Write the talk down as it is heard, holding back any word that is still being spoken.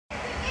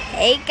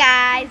Hey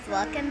guys,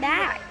 welcome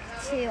back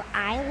to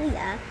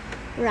Ilea.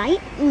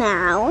 Right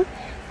now,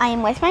 I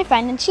am with my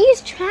friend and she is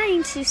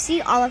trying to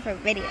see all of her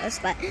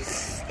videos, but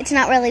it's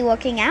not really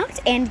working out.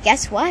 And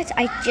guess what?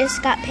 I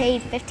just got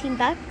paid 15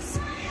 bucks,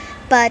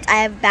 but I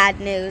have bad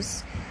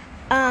news.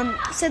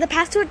 So the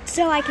password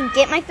so I can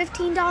get my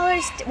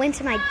 $15 went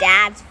to my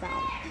dad's phone.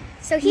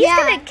 So he's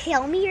gonna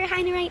kill me, Your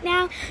Highness, right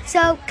now.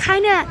 So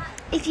kinda,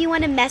 if you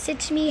want to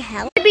message me,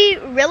 help. It'd be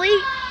really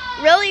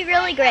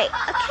great.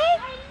 Okay?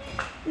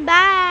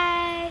 Bye.